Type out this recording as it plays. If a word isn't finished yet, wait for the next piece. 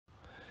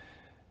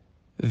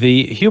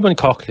The human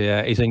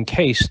cochlea is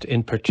encased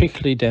in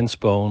particularly dense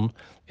bone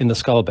in the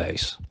skull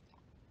base.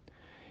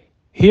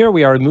 Here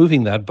we are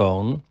removing that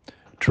bone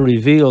to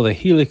reveal the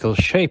helical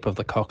shape of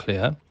the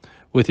cochlea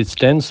with its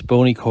dense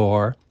bony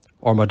core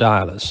or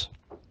modiolus.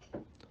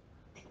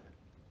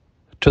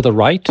 To the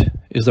right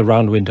is the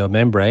round window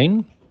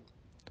membrane,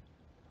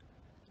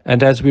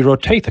 and as we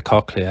rotate the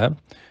cochlea,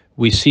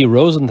 we see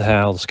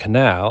Rosenthal's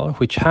canal,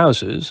 which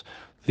houses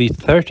the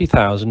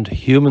 30,000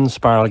 human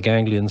spiral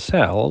ganglion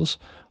cells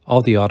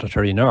of the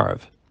auditory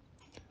nerve.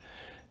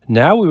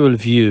 Now we will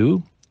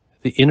view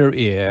the inner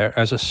ear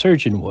as a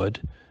surgeon would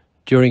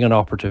during an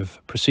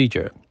operative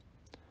procedure.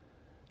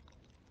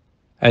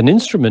 An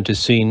instrument is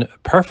seen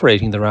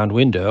perforating the round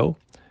window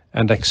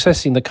and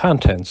accessing the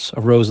contents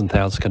of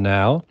Rosenthal's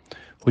canal,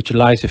 which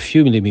lies a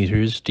few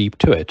millimeters deep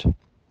to it,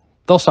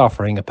 thus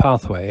offering a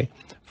pathway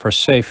for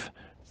safe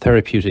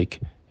therapeutic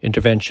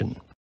intervention.